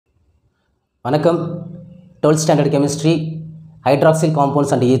வணக்கம் 12th standard chemistry hydroxyl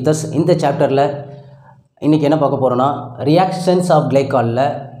compounds and ethers. இந்த சாப்டரில் இன்றைக்கி என்ன பார்க்க போகிறோன்னா reactions of கிளைகாலில்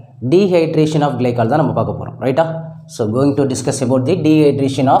dehydration of glycol தான் நம்ம பார்க்க போகிறோம். ரைட்டா? So going to discuss about the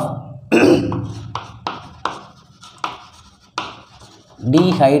dehydration of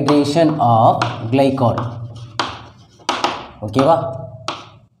glycol. ஓகேவா?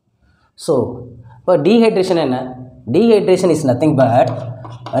 ஸோ இப்போ டீஹைட்ரேஷன் என்ன? Dehydration is nothing but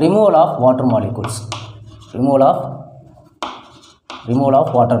removal of water molecules. Removal of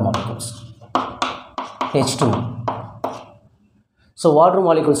water molecules. H2. So water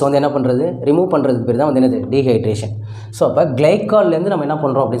molecules வந்து என்ன பண்ணுறது? ரிமூவ் பண்ணுறதுக்கு பேர் தான் வந்து என்னது? டீஹைட்ரேஷன். ஸோ அப்போ கிளைகால்லேருந்து நம்ம என்ன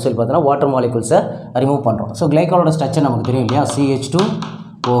பண்ணுறோம் அப்படின்னு சொல்லி பார்த்தோன்னா வாட்டர் மாலிகுல்ஸை ரிமூவ் பண்ணுறோம். ஸோ கிளைகாலோட ஸ்ட்ரக்சர் நமக்கு தெரியும் இல்லையா?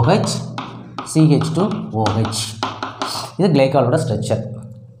 CH2OH CH2OH. இது கிளைகாலோட structure.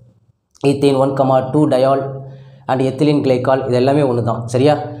 Ethane 1,2 டயால் and ethylene glycol இது எல்லாமே ஒன்று தான்.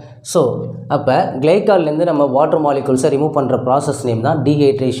 சரியா? ஸோ அப்போ கிளைகால்லேருந்து நம்ம வாட்டர் மாலிகுல்ஸை ரிமூவ் பண்ணுற ப்ராசஸ் நேம் தான்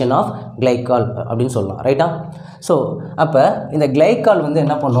டீஹைட்ரேஷன் ஆஃப் கிளைகால் அப்படின்னு சொல்லலாம். ரைட்டா? ஸோ அப்போ இந்த கிளைகால் வந்து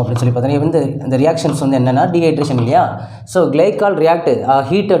என்ன பண்ணும் அப்படின்னு சொல்லி பார்த்தீங்கன்னா இந்த ரியாக்ஷன்ஸ் வந்து என்னென்னா டீஹைட்ரேஷன் இல்லையா? So glycol react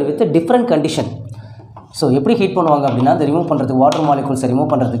heated with different condition. So எப்படி ஹீட் பண்ணுவாங்க அப்படின்னா இந்த ரிமூவ் பண்ணுறதுக்கு வாட்டர் மாலிகுல்ஸை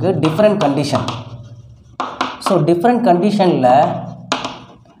ரிமூவ் பண்ணுறதுக்கு டிஃப்ரெண்ட் கண்டிஷன். ஸோ டிஃப்ரெண்ட் கண்டிஷனில்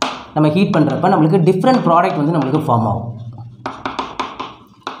நம்ம ஹீட் பண்ணுறப்ப நம்மளுக்கு டிஃப்ரெண்ட் ப்ராடக்ட் வந்து நம்மளுக்கு ஃபார்ம் ஆகும்.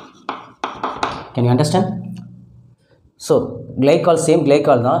 Can you understand? So glycol same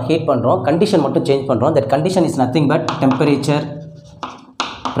glycol தான், ஹீட் பண்ணுறோம், கண்டிஷன் மட்டும் சேஞ்ச் பண்ணுறோம். That condition is nothing but temperature,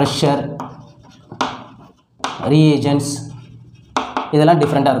 pressure, reagents இதெல்லாம்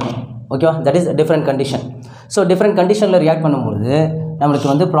டிஃப்ரெண்ட்டாக இருக்கும். ஓகேவா? That is different condition. So different கண்டிஷனில் ரியாக்ட் பண்ணும்போது நம்மளுக்கு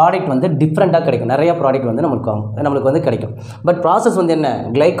வந்து ப்ராடக்ட் வந்து டிஃப்ரெண்ட்டாக கிடைக்கும். நிறைய ப்ராடக்ட் வந்து நம்மளுக்கு வந்து கிடைக்கும். பட் ப்ராசஸ் வந்து என்ன?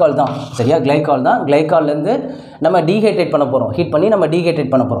 கிளைகால் தான். சரியா? கிளைகால் தான். கிளைகால்லேருந்து நம்ம டீஹைட்ரேட் பண்ண போகிறோம். ஹீட் பண்ணி நம்ம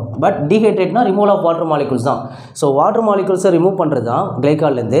டீஹைட்ரேட் பண்ண போகிறோம். But டீஹைட்ரேட்னா removal of water molecules தான். ஸோ வாட்டர் மாலிகுல்ஸை ரிமூவ் பண்ணுறது தான்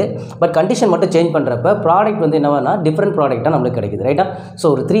கிளைகால்லேருந்து. பட் கண்டிஷன் மட்டும் சேஞ்ச் பண்ணுறப்ப ப்ராடக்ட் வந்து என்னன்னா டிஃப்ரெண்ட் ப்ராடக்டாக நம்மளுக்கு கிடைக்குது. ரைட்டா? ஸோ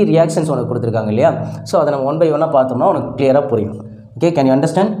ஒரு 3 ரியாக்ஷன்ஸ் உனக்கு கொடுத்துருக்காங்க இல்லையா? ஸோ அதை நம்ம 1 by 1 பார்த்தோம்னா உனக்கு கிளியராக புரியும். Okay, can you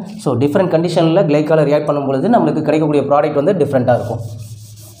understand? So different கண்டிஷனில் கிளைகாலை ரியாக்ட் பண்ணும்பொழுது நம்மளுக்கு கிடைக்கக்கூடிய ப்ராடக்ட் வந்து டிஃப்ரெண்ட்டாக இருக்கும்.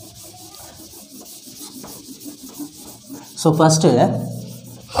 So first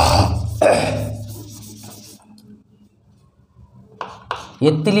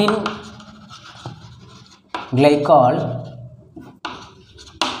ethylene glycol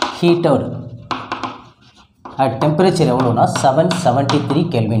heated at temperature எவ்வளோனா 773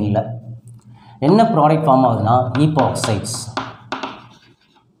 கெல்வினில் என்ன ப்ராடக்ட் ஃபார்ம் ஆகுதுன்னா ஈபாக்சைட்ஸ்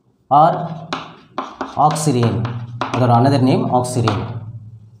ஆர் ஆக்சிரேன். அதோட அனதர் நேம் ஆக்சிரேன்.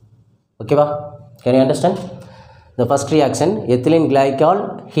 ஓகேவா? Can you understand? The first reaction ethylene glycol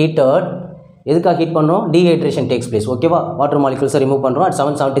heated எதுக்காக ஹீட் பண்ணுறோம்? Dehydration takes place. ஓகேவா? வாட்டர் மாலிகுல்ஸை ரிமூவ் பண்ணுறோம் அட்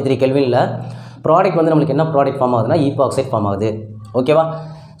 773 கெல்வினில். ப்ராடக்ட் வந்து நம்மளுக்கு என்ன ப்ராடக்ட் ஃபார்ம் ஆகுதுன்னா ஈபாக்சைட் ஃபார்ம் ஆகுது. ஓகேவா?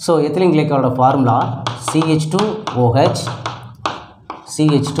 So ethylene கிளைகாலோட formula CH2OH.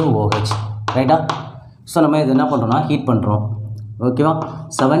 ரைட்டா? ஸோ நம்ம இது என்ன பண்ணுறோம்னா ஹீட் பண்ணுறோம். ஓகேவா?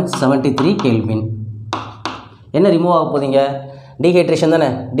 773 கெல்வின். என்ன ரிமூவ் ஆக போகுதுங்க? டீஹைட்ரேஷன் தானே.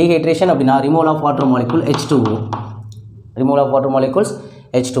 டீஹைட்ரேஷன் அப்படின்னா removal of water molecule H2O. Removal of water molecules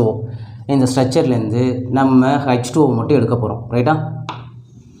H2O. இந்த ஸ்ட்ரக்சர்லேருந்து நம்ம H2O மட்டும் எடுக்க போகிறோம். ரைட்டா?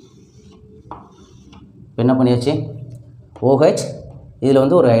 இப்போ என்ன பண்ணியாச்சு? OH இதில்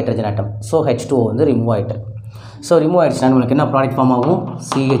வந்து ஒரு ஹைட்ரஜன் ஆட்டம். ஸோ H2O வந்து ரிமூவ் ஆகிட்டு. ஸோ ரிமூவ் ஆகிடுச்சுன்னா நம்மளுக்கு என்ன ப்ராடக்ட் ஃபார்ம் ஆகும்?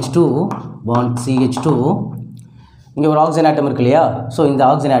 CH2 bond CH2. இங்கே ஒரு ஆக்சிஜன் ஆட்டம் இருக்கு இல்லையா? ஸோ இந்த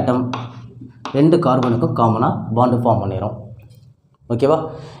ஆக்சிஜன் ஆட்டம் 2 கார்பனுக்கும் காமனாக பாண்டு ஃபார்ம் பண்ணிடும். ஓகேவா?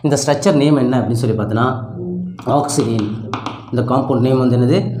 இந்த ஸ்ட்ரக்சர் நேம் என்ன அப்படின்னு சொல்லி பார்த்தோன்னா ஆக்சிரேன். இந்த காம்பவுண்ட் நேம் வந்து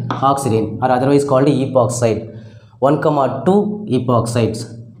என்னது? ஆக்சிரேன் ஆர் அதர்வைஸ் கால்டு ஈபாக்சைட். 1,2 ஈபாக்சைட்ஸ்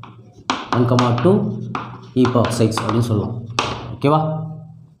 1,2 ஈபாக்சைட்ஸ் அப்படின்னு சொல்லுவோம். ஓகேவா?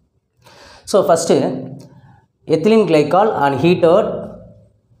 So first ethylene glycol and heated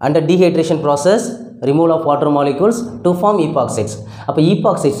under dehydration process removal of water molecules to form ஈபாக்சைட்ஸ். அப்போ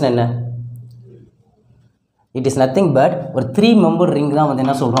ஈபாக்சைட்ஸ்னால் என்ன? இட் இஸ் நத்திங் பட் ஒரு 3 மெம்பர்ட் ரிங் தான் வந்து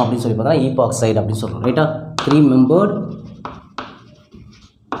என்ன சொல்கிறோம் அப்படின்னு சொல்லி பார்த்தா ஈபாக்சைடு அப்படின்னு சொல்கிறோம். ரைட்டா? 3 மெம்பர்ட்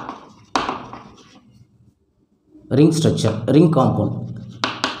ring structure, ring compound.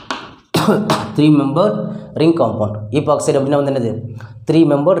 3 மெம்பர்ட் ring compound. ஈபாக்சைடு அப்படின்னா வந்து என்னது? 3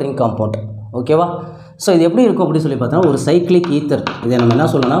 மெம்பர்ட் ரிங் காம்பவுண்ட். ஓகேவா? ஸோ இது எப்படி இருக்கும் அப்படின்னு சொல்லி பார்த்தோன்னா ஒரு சைக்ளிக் ஈத்தர். இதை நம்ம என்ன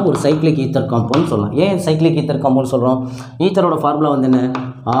சொல்லணும்னா ஒரு சைக்ளிக் ஈத்தர் காம்பவுண்ட் சொல்லலாம். ஏன் சைக்ளிக் ஈத்தர் காம்பவுண்ட் சொல்கிறோம்? ஈத்தரோட ஃபார்முலா வந்து என்ன?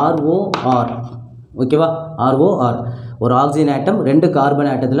 ROR. ஓகேவா? ROR. ஒரு ஆக்சிஜன் ஆட்டம் 2 கார்பன்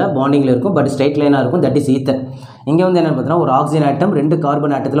ஆட்டத்தில் பாண்டிங்கில் இருக்கும், பட் ஸ்ட்ரைட் லைனாக இருக்கும். That is ether. இங்கே வந்து என்ன பார்த்தீங்கன்னா ஒரு ஆக்சிஜன் ஆட்டம் 2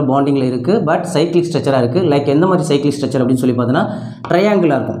 கார்பன் ஆட்டத்தில் பாண்டிங்கில் இருக்குது, பட் சைக்ளிக் ஸ்ட்ரக்சராக இருக்குது. லைக் எந்த மாதிரி சைக்ளிக் ஸ்ட்ரக்சர் அப்படின்னு சொல்லி பார்த்தோன்னா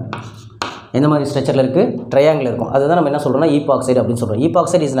ட்ரையாங்குலாக இருக்கும். எந்த மாதிரி ஸ்ட்ரக்சரில் இருக்குது? ட்ரையாங்கிள் இருக்கும். அதுதான் நம்ம என்ன சொல்கிறோம்னா ஈபாக்சைடு அப்படின்னு சொல்கிறோம்.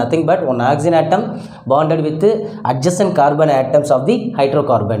 ஈபாக்சைடு is nothing but one oxygen atom bonded with adjacent carbon atoms of the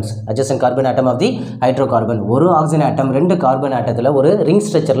hydrocarbons. Adjacent carbon atom of the hydrocarbon. ஒரு ஆக்சிஜன் ஆட்டம் 2 கார்பன் ஆட்டத்தில் ஒரு ரிங்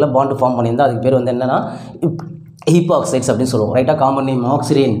ஸ்ட்ரக்சரில் பாண்டு ஃபார்ம் பண்ணியிருந்தால் அதுக்கு பேர் வந்து என்னென்னா ஈபாக்சைட்ஸ் அப்படின்னு சொல்லுவோம். ரைட்டாக காமன் நேம்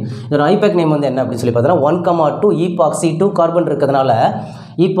ஆக்சிரேன். இதோட ஐபேக் நேம் வந்து என்ன அப்படின்னு சொல்லி பார்த்தோன்னா 1,2 ஈபாக்சி 2 கார்பன் இருக்கிறதுனால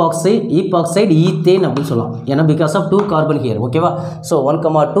ஈபாக்சைடு ஈத்தேன் அப்படின்னு சொல்லலாம். ஏன்னா பிகாஸ் ஆஃப் 2 கார்பன் ஹியர். ஓகேவா? So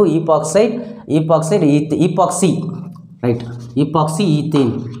 1,2 ஈபாக்சைடு epoxy right epoxy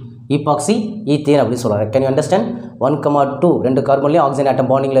ethane அப்படின்னு சொல்கிறாங்க. Can you understand? 1,2 2 கார்பன்லேயும் ஆக்சிஜன்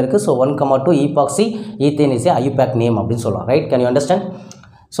ஆட்டம் பாண்டிங்கில் இருக்குது. So 1,2 epoxy ethane is a I-PAC name அப்படின்னு சொல்லலாம். Right? Can you understand?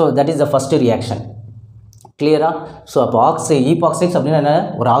 So that is the first reaction. கிளியரா? ஸோ அப்போ ஈபாக்சைட்ஸ் அப்படின்னா என்ன?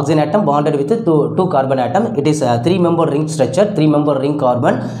 ஒரு oxygen atom bonded with 2 carbon atom. It is 3 member ring structure, 3 member ring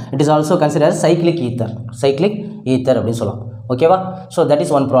carbon. It is also consider cyclic ether அப்படின்னு சொல்லலாம். ஓகேவா? So that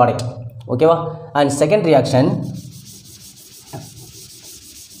is one product. ஓகேவா? And second reaction,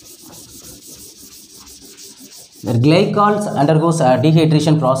 the glycol undergoes a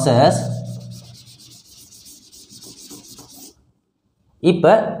dehydration process.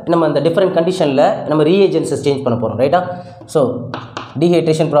 இப்போ நம்ம இந்த different கண்டிஷனில் நம்ம ரீஏஜென்ட்ஸை change பண்ண போகிறோம். ரைட்டா? So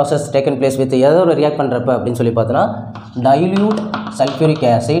dehydration process taken place with ஏதோ ஒரு ரியாக்ட் பண்ணுறப்ப அப்படின்னு சொல்லி பார்த்தோன்னா dilute sulphuric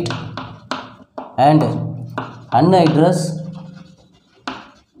acid and anhydrous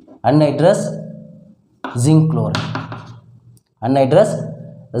zinc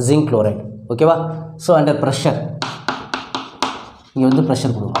chloride. ஓகேவா? ஸோ அண்டர் ப்ரெஷர் இங்கே வந்து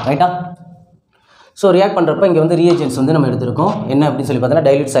ப்ரெஷர் கொடுக்கும். ரைட்டா? ஸோ ரியாக்ட் பண்ணுறப்ப இங்கே வந்து ரீஏஜென்ட்ஸ் வந்து நம்ம எடுத்துருக்கோம். என்ன அப்படின்னு சொல்லி பார்த்தோன்னா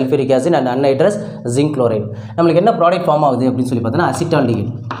dilute sulphuric acid and anhydrous zinc chloride. நம்மளுக்கு என்ன ப்ராடக்ட் ஃபார்ம் ஆகுது அப்படின்னு சொல்லி பார்த்தோன்னா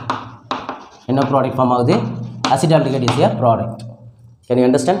அசிட்டால்டிகைட். என்ன ப்ராடக்ட் ஃபார்ம் ஆகுது? Acetaldehyde is A product. Can you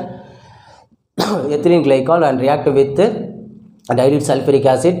understand? ethylene glycol and react with dilute sulfuric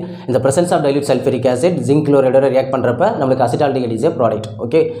acid. In the presence of dilute sulfuric acid, zinc chloride react பண்ணுறப்ப நம்மளுக்கு acetaldehyde is A product.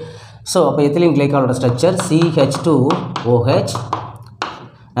 Okay? So அப்போ ethylene glycolோட structure CH2OH.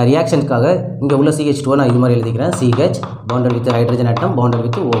 ரியாக்ஷனுக்காக இங்கே உள்ள CH2 நான் இது மாதிரி எழுதிக்கிறேன். CH bonded with hydrogen atom bonded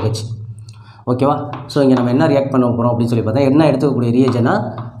with OH. ஓகேவா? ஸோ இங்கே நம்ம என்ன ரியாக்ட் பண்ண போகிறோம் அப்படின்னு சொல்லி பார்த்தா என்ன எடுத்துக்கக்கூடிய ரியேஜனா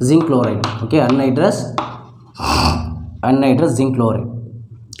zinc chloride. Okay? Anhydrous zinc chloride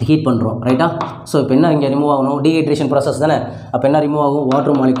heat பண்ணுறோம். ரைட்டா? ஸோ இப்போ என்ன இங்கே ரிமூவ் ஆகணும்? டீஹைட்ரேஷன் ப்ராசஸ் தானே. அப்போ என்ன ரிமூவ் ஆகும்?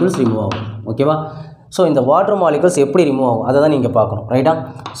 வாட்டர் மாலிகுல்ஸ் ரிமூவ் ஆகும். ஓகேவா? ஸோ இந்த வாட்டர் மாலிகுல்ஸ் எப்படி ரிமூவ் ஆகும் அதை தான் நீங்கள் பார்க்கணும். ரைட்டா?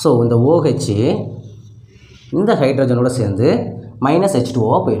 ஸோ இந்த OH இந்த ஹைட்ரஜனோட சேர்ந்து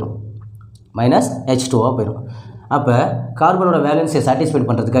 -H2O போயிடும். அப்போ கார்பனோட வேலன்ஸை சாட்டிஸ்ஃபைட்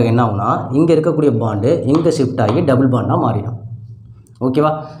பண்ணுறதுக்காக என்ன ஆகும்னா இங்கே இருக்கக்கூடிய பாண்டு இங்கே ஷிஃப்ட் ஆகி டபுள் பாண்டாக மாறிடும்.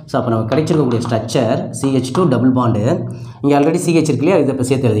 ஓகேவா? ஸோ அப்போ நம்ம கிடைச்சிருக்கக்கூடிய ஸ்ட்ரக்சர் CH2 டபுள் பாண்டு. இங்கே ஆல்ரெடி CH இருக்கு இல்லையா? இதை இப்போ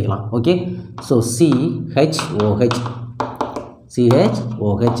சேர்த்து எழுதிக்கலாம். ஓகே? So CHOH.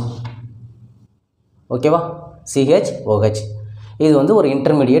 ஓகேவா? CHOH இது வந்து ஒரு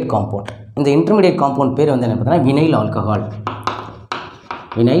இன்டர்மீடியேட் காம்பவுண்ட். இந்த இன்டர்மீடியேட் காம்பவுண்ட் பேர் வந்து என்ன பார்த்தீங்கன்னா வினைல்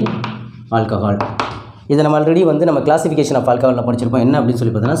ஆல்கஹால். இதை நம்ம ஆல்ரெடி வந்து நம்ம கிளாசிஃபிகேஷன் ஆஃப் ஆல்கஹாலில் படிச்சிருப்போம். என்ன அப்படின்னு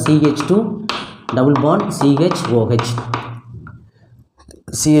சொல்லி பார்த்தோன்னா CH2 டபுள் பாண்ட்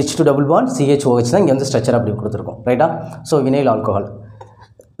CHOH தான் இங்கே வந்து ஸ்ட்ரக்சர் அப்படி கொடுத்துருக்கோம். ரைட்டா? So vinyl alcohol.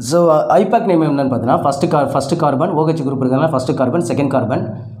 So I-PAC name என்னன்னு பார்த்தீங்கன்னா ஃபஸ்ட்டு கார்பன் OH குரூப் இருக்கிறதுனால ஃபஸ்ட்டு கார்பன், செகண்ட் கார்பன்.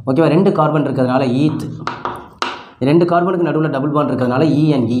 ஓகேவா? 2 கார்பன் இருக்கிறதுனால ஈத், 2 கார்பனுக்கு நடுவில் டபுள் பாண்ட் இருக்கிறதுனால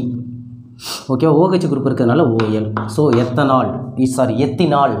ENE. ஓகேவா? OH குரூப் இருக்கிறதுனால OL. ஸோ எத்தனால்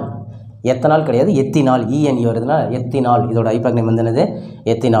கிடையாது, எத்தினால். ENE வருதுன்னா எத்தினால். இதோட ஐபேக் நேம் வந்து என்னது?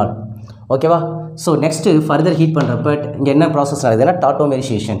 எத்தினால். ஓகேவா? ஸோ நெக்ஸ்ட்டு ஃபர்தர் ஹீட் பண்ணுறப்ப இங்கே என்ன ப்ராசஸ் நடக்குதுன்னா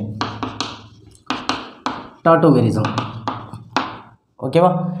டாட்டோமெரிசம். ஓகேவா?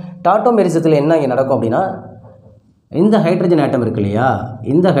 டாட்டோமெரிசத்தில் என்ன இங்கே நடக்கும் அப்படின்னா இந்த ஹைட்ரஜன் ஆட்டம் இருக்கு இல்லையா?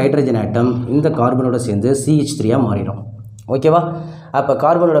 இந்த ஹைட்ரஜன் ஆட்டம் இந்த கார்பனோட சேர்ந்து CH3 மாறிடும். ஓகேவா? அப்போ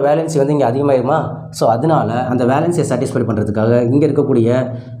கார்பனோட வேலன்சி வந்து இங்கே அதிகமாகிடுமா? ஸோ அதனால் அந்த வேலன்சியை சாட்டிஸ்ஃபை பண்ணுறதுக்காக இங்கே இருக்கக்கூடிய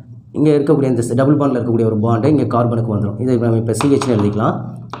இந்த டபுள் பாண்டில் இருக்கக்கூடிய ஒரு பாண்டு இங்கே கார்பனுக்கு வந்துடும். இதை நம்ம இப்போ CHன்னு எழுதிக்கலாம்.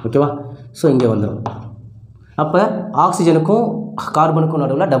 ஓகேவா? ஸோ இங்கே வந்துடும். அப்போ ஆக்சிஜனுக்கும் கார்பனுக்கும்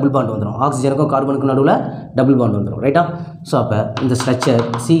நடுவில் டபுள் பாண்ட் வந்துடும். ரைட்டா? ஸோ அப்போ இந்த structure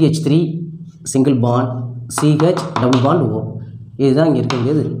CH3 single bond CH double bond O இதுதான் இங்கே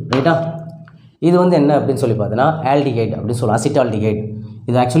இருக்கக்கூடியது. ரைட்டா? இது வந்து என்ன அப்படின்னு சொல்லி பார்த்தோன்னா ஆல்டிகைட் அப்படின்னு சொல்லலாம். அசிட்டால்டிகைட்.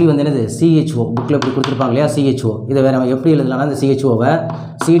 இது ஆக்சுவலி வந்து என்னது? CHO புக்கில் இப்படி கொடுத்துருப்பாங்க இல்லையா? CHO இதை வேறு நம்ம எப்படி எழுதலாம்னா இந்த CHOவை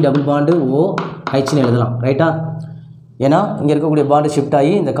C டபுள் பாண்டு OHன்னு எழுதலாம். ரைட்டா? ஏன்னா இங்கே இருக்கக்கூடிய பாண்டு ஷிஃப்ட்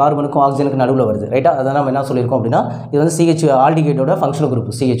ஆகி இந்த கார்பனுக்கும் ஆக்சிஜனுக்கு நடுவில் வருது. ரைட்டா? அதான் நம்ம என்ன சொல்லியிருக்கோம் அப்படின்னா இது வந்து CH ஆல்டிகைட்டோட ஃபங்க்ஷனல் குரூப்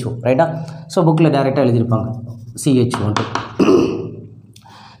CHO. ரைட்டா? ஸோ புக்கில் டேரெக்டாக எழுதியிருப்பாங்க CHO.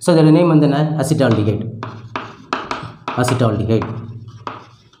 ஸோ இதோட நேம் வந்து என்ன? Acetaldehyde.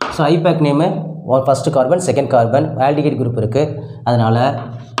 So I-PAC name first carbon second carbon aldehyde group இருக்குது, அதனால்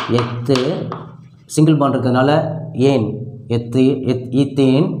எத்து சிங்கிள் பாண்ட் இருக்கிறதுனால ஏன் எத்து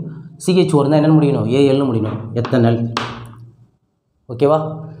ஈத்தேன் CH இருந்தால் என்னென்னு முடியணும் ஏஎல்னு முடியணும் எத்தனல். ஓகேவா?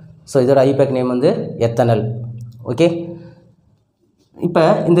 ஸோ இதோட ஐபேக் நேம் வந்து எத்தனல். ஓகே, இப்போ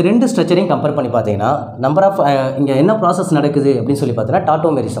இந்த ரெண்டு ஸ்ட்ரக்சரையும் கம்பேர் பண்ணி பார்த்தீங்கன்னா நம்பர் ஆஃப் இங்கே என்ன ப்ராசஸ் நடக்குது அப்படின்னு சொல்லி பார்த்தீங்கன்னா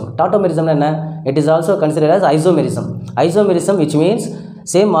டாட்டோமெரிசம். டாட்டோமெரிசம்னா என்ன? It is also considered as isomerism. Isomerism which means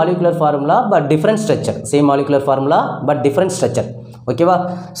same molecular formula but different structure. Same molecular formula but different structure. ஓகேவா?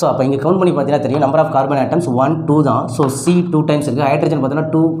 ஸோ அப்போ இங்கே கவுண்ட் பண்ணி பார்த்தீங்கன்னா தெரியும் நம்பர் ஆஃப் கார்பன் ஆட்டம்ஸ் 1 2 தான். ஸோ C 2 டைம்ஸ் இருக்குது, hydrogen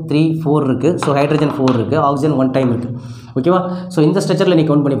பார்த்தீங்கன்னா 2 3 4 இருக்குது. ஸோ ஹைட்ரஜன் 4 இருக்குது, ஆக்சிஜன் 1 டைம் இருக்குது. ஓகேவா? ஸோ இந்த ஸ்ட்ரக்சரில் நீ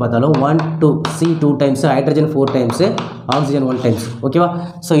கவுண்ட் பண்ணி பார்த்தாலும் 1 2 C 2 times, hydrogen 4 times, oxygen 1 times. ஓகேவா?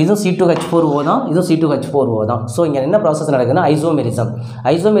 ஸோ இதுவும் C2H4O தான், இதுவும் C2H4O தான். ஸோ இங்கே என்ன ப்ராசஸ் நடக்குதுன்னா isomerism.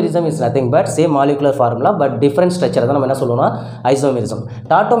 Isomerism is nothing but same molecular formula but different structure தான் நம்ம என்ன சொல்லுவோம்னா isomerism.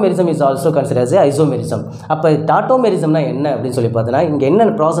 Tautomerism is also considers isomerism. அப்போ டாட்டோமெரிசம்னா என்ன அப்படின்னு சொல்லி பார்த்தீங்கன்னா இங்கே என்ன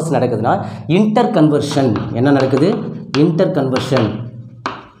ப்ராசஸ் நடக்குதுன்னா இன்டர் கன்வர்ஷன். என்ன நடக்குது? Inter conversion.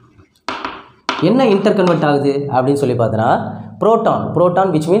 என்ன இன்டர் கன்வெர்ட் ஆகுது அப்படின்னு சொல்லி பார்த்தோன்னா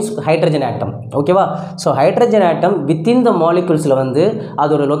proton which means hydrogen atom. ஓகேவா? So hydrogen atom within the மாலிகுல்ஸில் வந்து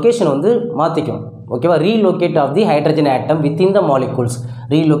அதோட லொக்கேஷன் வந்து மாற்றிக்கும். ஓகேவா? Relocate of the hydrogen atom within the molecules.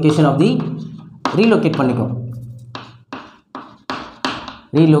 Relocate பண்ணிக்கும்.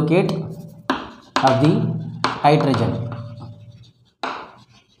 Relocate of the hydrogen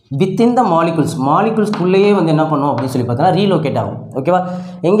within the மாலிகுல்ஸ்குள்ளேயே வந்து என்ன பண்ணும் அப்படின்னு சொல்லி பார்த்தோன்னா ரீலோகேட் ஆகும். ஓகேவா?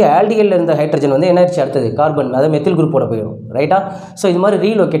 எங்கே ஆல்டிகைடில் இருந்த ஹைட்ரஜன் வந்து என்ன ஆயிடுச்சு அடுத்தது கார்பன், அதாவது மெத்தில் குரூப்போட போயிடும். ரைட்டா? ஸோ இது மாதிரி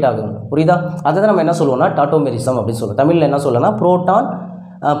ரீலோகேட் ஆகும். புரியுதா? அதை தான் நம்ம என்ன சொல்லுவோம்னா டாட்டோமெரிசம் அப்படின்னு சொல்லுவோம். தமிழில் என்ன சொல்லலாம்? புரோட்டான்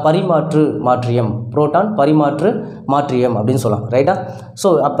பரிமாற்று மாற்றியம் அப்படின்னு சொல்லலாம். ரைட்டா? ஸோ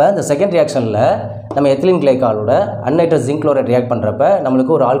அப்போ இந்த செகண்ட் ரியாக்ஷனில் நம்ம எத்திலின் கிளைகாலோட அன்நைட்ரஸ் ஜிங்க் குளோரைட் ரியாக்ட் பண்ணுறப்ப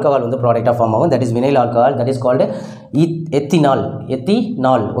நம்மளுக்கு ஒரு ஆல்கஹால் வந்து ப்ராடக்டாக ஃபார்ம் ஆகும். That is vinyl alcohol, that is called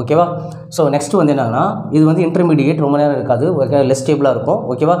எத்தினால். ஓகேவா? ஸோ நெக்ஸ்ட் வந்து என்னன்னா இது வந்து இன்டர்மீடியேட், ரொம்ப நேரம் இருக்காது, லெஸ் ஸ்டேபிளாக இருக்கும்.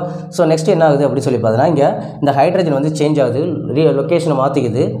 ஓகேவா? ஸோ நெக்ஸ்ட் என்ன ஆகுது அப்படின்னு சொல்லி பார்த்தீங்கன்னா இங்கே இந்த ஹைட்ரஜன் வந்து சேஞ்ச் ஆகுது, லொக்கேஷனை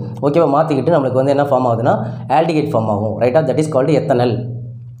மாற்றிக்குது. ஓகேவா? மாற்றிக்கிட்டு நம்மளுக்கு வந்து என்ன ஃபார்ம் ஆகுதுன்னா ஆல்டிகைட் ஃபார்ம் ஆகும். ரைட்டா? That is called ethanol.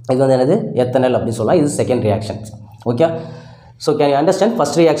 இது வந்து என்னது எத்தனல் அப்படின்னு சொல்லலாம். இது second reaction. Okay, so can you understand?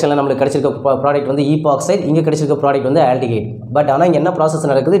 First ரியாக்ஷனில் நம்மளுக்கு கிடைச்சிருக்க ப்ராடக்ட் வந்து ஈபாக்சைடு, இங்கே கிடைச்சிருக்க ப்ராடக்ட் வந்து ஆல்டிகைட். பட் ஆனால் இங்கே என்ன ப்ராசஸ்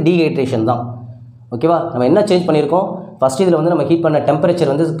நடக்குது? டீஹைட்ரேஷன் தான். ஓகேவா? நம்ம என்ன சேஞ்ச் பண்ணியிருக்கோம்? ஃபஸ்ட் இதில் வந்து நம்ம ஹீட் பண்ண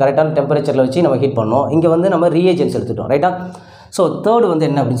டெம்பரேச்சர் வந்து கரெக்டான டெம்பரேச்சரில் வச்சு நம்ம ஹீட் பண்ணோம். இங்கே வந்து நம்ம ரீஏஜென்ட்ஸ் எடுத்துட்டோம். ரைட்டா? ஸோ தேர்டு வந்து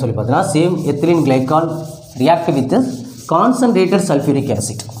என்ன அப்படின்னு சொல்லி பார்த்தீங்கன்னா same ethylene glycol react with concentrated sulphuric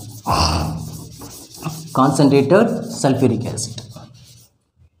acid.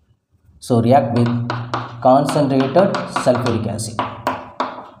 So react with concentrated sulfuric acid.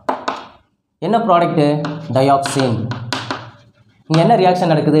 என்ன ப்ராடக்ட்டு? டயாக்சின். இங்கே என்ன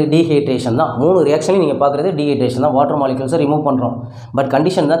ரியாக்ஷன் நடக்குது? டீஹைட்ரேஷன் தான். 3 ரியாக்ஷனையும் நீங்கள் பார்க்குறது டீஹைட்ரேஷன் தான். வாட்டர் மாலிகுல்ஸை ரிமூவ் பண்ணுறோம், பட்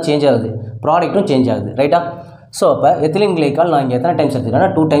கண்டிஷன் தான் சேஞ்ச் ஆகுது, ப்ராடக்ட்டும் சேஞ்ச் ஆகுது. ரைட்டா? ஸோ அப்போ எத்திலின் கிளைகால் நான் இங்கே எத்தனை டைம்ஸ்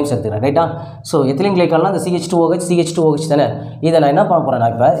எடுத்துக்கிறேன்னா 2 டைம்ஸ் எடுத்துக்கிறேன். ரைட்டா? ஸோ எத்திலின் கிளைகால்னால் இந்த CH2OH தானே. இதை நான் என்ன பண்ண போகிறேன்?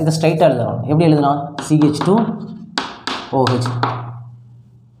 நான் இப்போ இதை ஸ்ட்ரைட்டாக எழுதலாம். எப்படி எழுதலாம்? CH2OH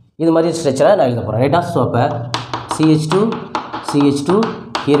இது மாதிரி ஸ்ட்ரக்சராக நான் எழுத போகிறேன். ரைட்டா? ஸோ அப்போ CH2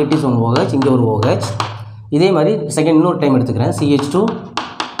 here it is one OH, இங்கே ஒரு OH. இதே மாதிரி செகண்ட் இன்னொரு டைம் எடுத்துக்கிறேன்.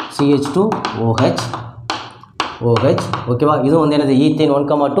 CH2OH. ஓகேவா? இதுவும் வந்து என்னது ஈத்தேன்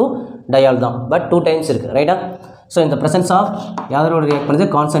 1,2 டயால் தான், பட் 2 டைம்ஸ் இருக்குது. ரைட்டா? ஸோ இந்த ப்ரெசன்ஸ் ஆஃப் யாரோட ரியாக்ட் பண்ணுது?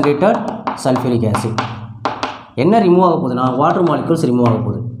 Concentrated sulphuric acid. என்ன ரிமூவ் ஆக போகுதுன்னா வாட்டர் மாலிகுல்ஸ் ரிமூவ் ஆக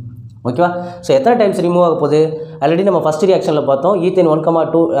போகுது. ஓகேவா? ஸோ எத்தனை டைம்ஸ் ரிமூவ் ஆக போகுது? ஆல்ரெடி நம்ம ஃபஸ்ட் ரியாக்ஷனில் பார்த்தோம். ஈத்தேன்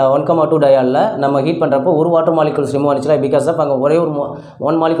 1,2 டயாலில் நம்ம ஹீட் பண்ணுறப்போ ஒரு water molecules remove ஆனிச்சுன்னா because of அங்கே ஒரே ஒரு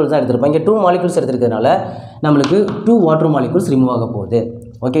 1 மாலிகுல்ஸ் தான் எடுத்துருப்போம். இங்கே 2 மாலிகுல்ஸ் எடுத்துருக்கிறதுனால நம்மளுக்கு 2 வாட்டர் மாலிகுல்ஸ் ரிமூவ் ஆக போகுது.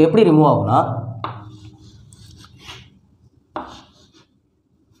 ஓகே, எப்படி ரிமூவ் ஆகும்னா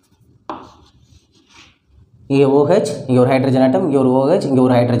இங்கே OH, இங்கே ஒரு ஹைட்ரஜன் ஆட்டம், இங்கே ஒரு OH, இங்கே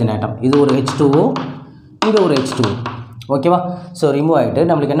ஒரு ஹைட்ரஜன் ஆட்டம், இது ஒரு H2O, இங்கே ஒரு H2O. ஓகேவா? ஸோ ரிமூவ் ஆகிட்டு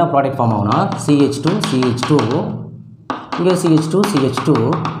நம்மளுக்கு என்ன ப்ராடக்ட் ஃபார்ம் ஆகும்னா CH2, இங்கே CH2,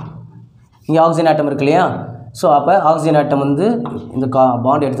 இங்கே ஆக்சிஜன் ஆட்டம் இருக்கு இல்லையா? ஸோ அப்போ ஆக்சிஜன் ஆட்டம் வந்து இந்த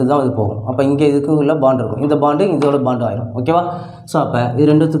பாண்ட் எடுத்து தான் இது போகும். அப்போ இங்கே இதுக்கு உள்ள பாண்ட் இருக்கும், இந்த பாண்டு இதோட பாண்டு ஆயிரும். ஓகேவா? ஸோ அப்போ இது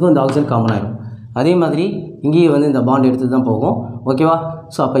ரெண்டுத்துக்கும் இந்த ஆக்சிஜன் காமன் ஆயிரும். அதே மாதிரி இங்கேயும் வந்து இந்த பாண்டு எடுத்து தான் போகும். ஓகேவா?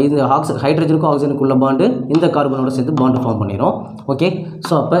 ஸோ அப்போ இந்த ஹைட்ரஜனுக்கும் ஆக்சிஜனுக்கு உள்ள பாண்டு இந்த கார்பனோட சேர்த்து பாண்டு ஃபார்ம் பண்ணிடும். ஓகே,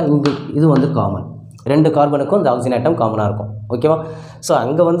 ஸோ அப்போ இங்கே இது வந்து காமன், 2 கார்பனுக்கும் இந்த ஆக்சிஜன் ஆட்டம் காமனாக இருக்கும். ஓகேவா? ஸோ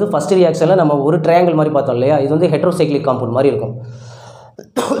அங்கே வந்து ஃபஸ்ட் ரியாக்ஷனில் நம்ம ஒரு ட்ரையாங்கிள் மாதிரி பார்த்தோம் இல்லையா? இது வந்து ஹெட்ரோசைக்ளிக் காம்பவுண்ட் மாதிரி இருக்கும்.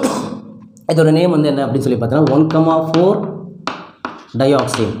 இதோட நேம் வந்து என்ன அப்படின்னு சொல்லி பார்த்தோன்னா 1,4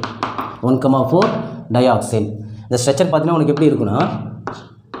 டயாக்சைன். இந்த ஸ்ட்ரக்சர் பார்த்தீங்கன்னா உனக்கு எப்படி இருக்குன்னா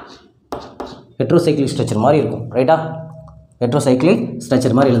ஹெட்ரோசைக்ளிக் ஸ்ட்ரக்சர் மாதிரி இருக்கும் ரைட்டா ஹெட்ரோசைக்ளிக்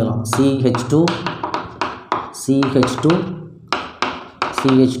ஸ்ட்ரக்சர் மாதிரி எழுதலாம் CH2 CH2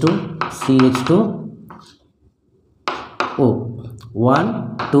 CH2 CH2 O 1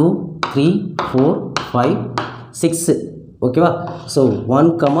 2 3 4 5 6 ஓகேவா ஸோ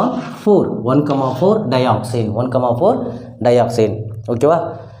 1,4 டயாக்சைன் 1,4 டயாக்சைன் ஓகேவா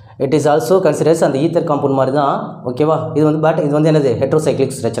இட் இஸ் ஆல்சோ கன்சிடர்ஸ் அந்த ஈத்தர் காம்பவுண்ட் மாதிரி தான் ஓகேவா இது வந்து பட் இது வந்து என்னது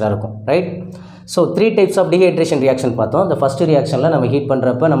ஹெட்ரோசைக்ளிக் ஸ்ட்ரக்சராக இருக்கும் right so 3 types of dehydration reaction பார்த்தோம் இந்த ஃபஸ்ட்டு ரியாக்ஷனில் நம்ம ஹீட்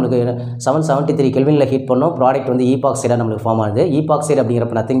பண்ணுறப்ப நம்மளுக்கு 773 கெல்வினில் ஹீட் பண்ணோம் ப்ராடக்ட் வந்து ஈபாக்சைடாக நம்மளுக்கு ஃபார்ம் ஆகுது ஈபாக்சைடு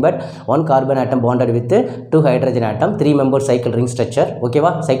அப்படிங்கிறப்ப nothing but 1 carbon atom bonded with 2 hydrogen atom 3 member cycle ring structure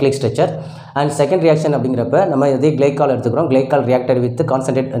ஓகேவா cyclic structure and second reaction அப்படிங்கிறப்ப நம்ம இதே கிளைக்கால் எடுத்துக்கிறோம் glycol reacted with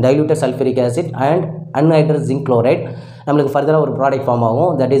concentrate diluted sulphuric acid and anhydrous zinc chloride நம்மளுக்கு ஃபர்தராக ஒரு ப்ராடக்ட் ஃபார்ம்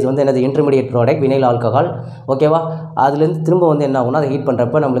ஆகும் that is வந்து என்னது இன்டர்மீடியட் ப்ராடக்ட் வினைல் ஆல்கஹால் ஓகேவா அதுலேருந்து திரும்ப வந்து என்ன ஆகும்னா அதை ஹீட்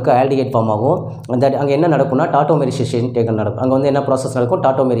பண்ணுறப்ப நம்மளுக்கு ஆல்டிஹைட் ஃபார்ம் ஆகும் தட் அங்கே என்ன நடக்கும்னா டாட்டோமெரிசேஷன் நடக்கும் அங்கே வந்து என்ன ப்ராசஸ் நடக்கும்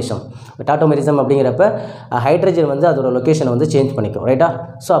டாட்டோமெரிசம் அப்படிங்கிறப்ப ஹைட்ரஜன் வந்து அதோட லொக்கேஷனை வந்து சேஞ்ச் பண்ணிக்கும் ரைட்டா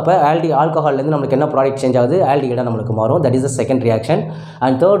ஸோ அப்போ ஆல்கஹால்லேருந்து நம்மளுக்கு என்ன ப்ராடக்ட் சேஞ்ச் ஆகுது ஆல்டிஹைடாக நம்மளுக்கு மாறும் that is the second reaction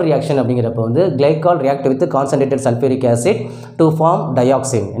and third reaction அப்படிங்கிறப்ப வந்து glycol react with concentrated sulphuric acid to form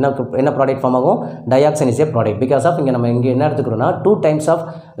டயாக்சைன் என்ன ப்ராடக்ட் ஃபார்ம் ஆகும் டயாக்சைன் is A product because of இங்கே நம்ம இங்கே என்ன எடுத்துக்கிறோம்னா 2 டைம்ஸ் ஆஃப்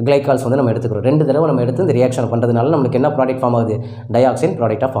கிளைக்கால்ஸ் வந்து நம்ம எடுத்துக்கிறோம் 2 தடவை நம்ம எடுத்து இந்த ரியாக்ஷன் பண்ணுறதுனால நம்மளுக்கு என்ன ப்ராடக்ட் ஃபார்ம் ஆகுது டயாக்சைன்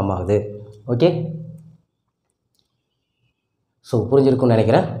ப்ராடக்டாக ஃபார்ம் ஆகுது ஓகே ஸோ புரிஞ்சிருக்கும்னு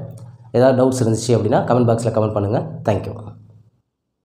நினைக்கிறேன் ஏதாவது டவுட்ஸ் இருந்துச்சு அப்படின்னா கமெண்ட் பாக்ஸில் கமெண்ட் பண்ணுங்கள் தேங்க்யூ